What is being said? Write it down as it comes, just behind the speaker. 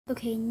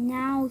Okay,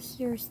 now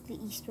here's the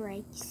Easter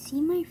egg. See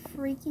my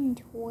freaking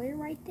toy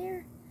right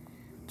there?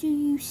 Do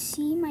you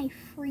see my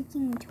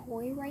freaking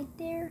toy right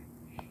there?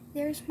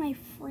 There's my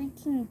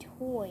freaking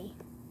toy.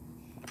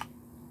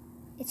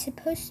 It's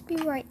supposed to be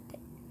right there.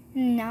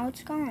 Now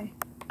it's gone.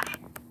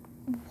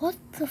 What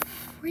the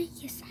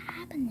freak is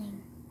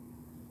happening?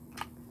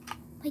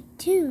 Like,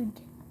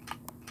 dude,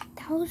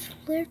 that was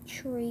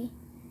literally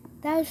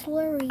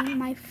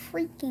my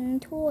freaking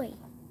toy.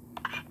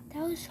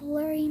 That was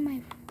literally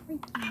my freaking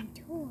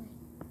toy.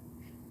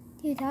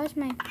 Dude, that was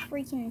my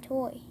freaking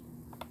toy.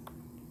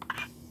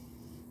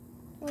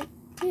 Like,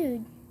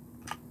 dude,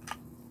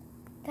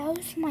 that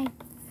was my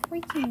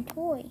freaking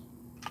toy.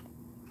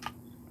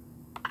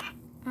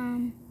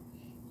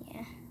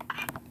 Yeah.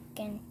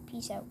 Again,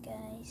 peace out,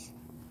 guys.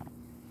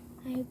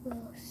 I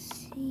will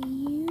see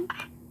you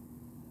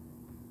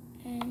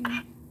in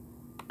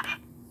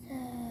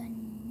the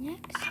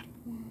next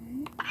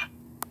one.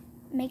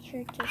 Make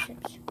sure to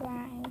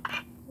subscribe,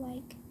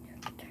 like,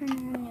 turn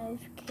on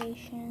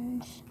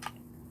notifications,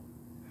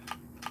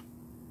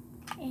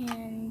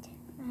 and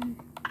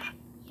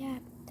yeah,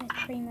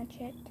 that's pretty much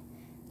it.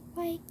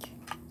 Like,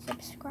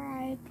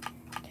 subscribe,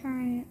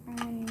 turn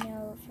on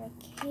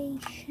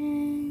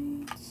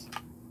notifications.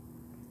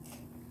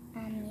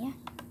 Yeah.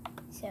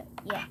 So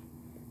yeah,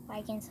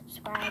 like and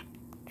subscribe,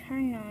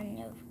 turn on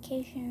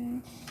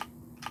notifications,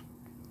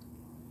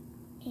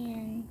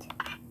 and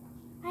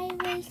I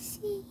will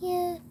see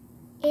you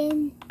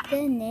in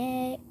the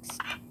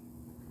next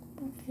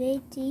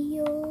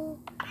video.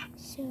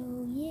 So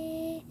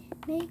yeah,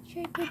 make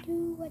sure to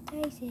do what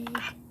I said.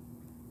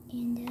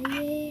 And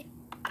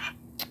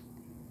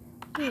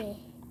yeah,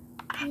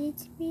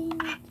 it's been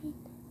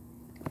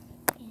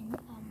and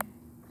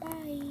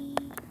bye.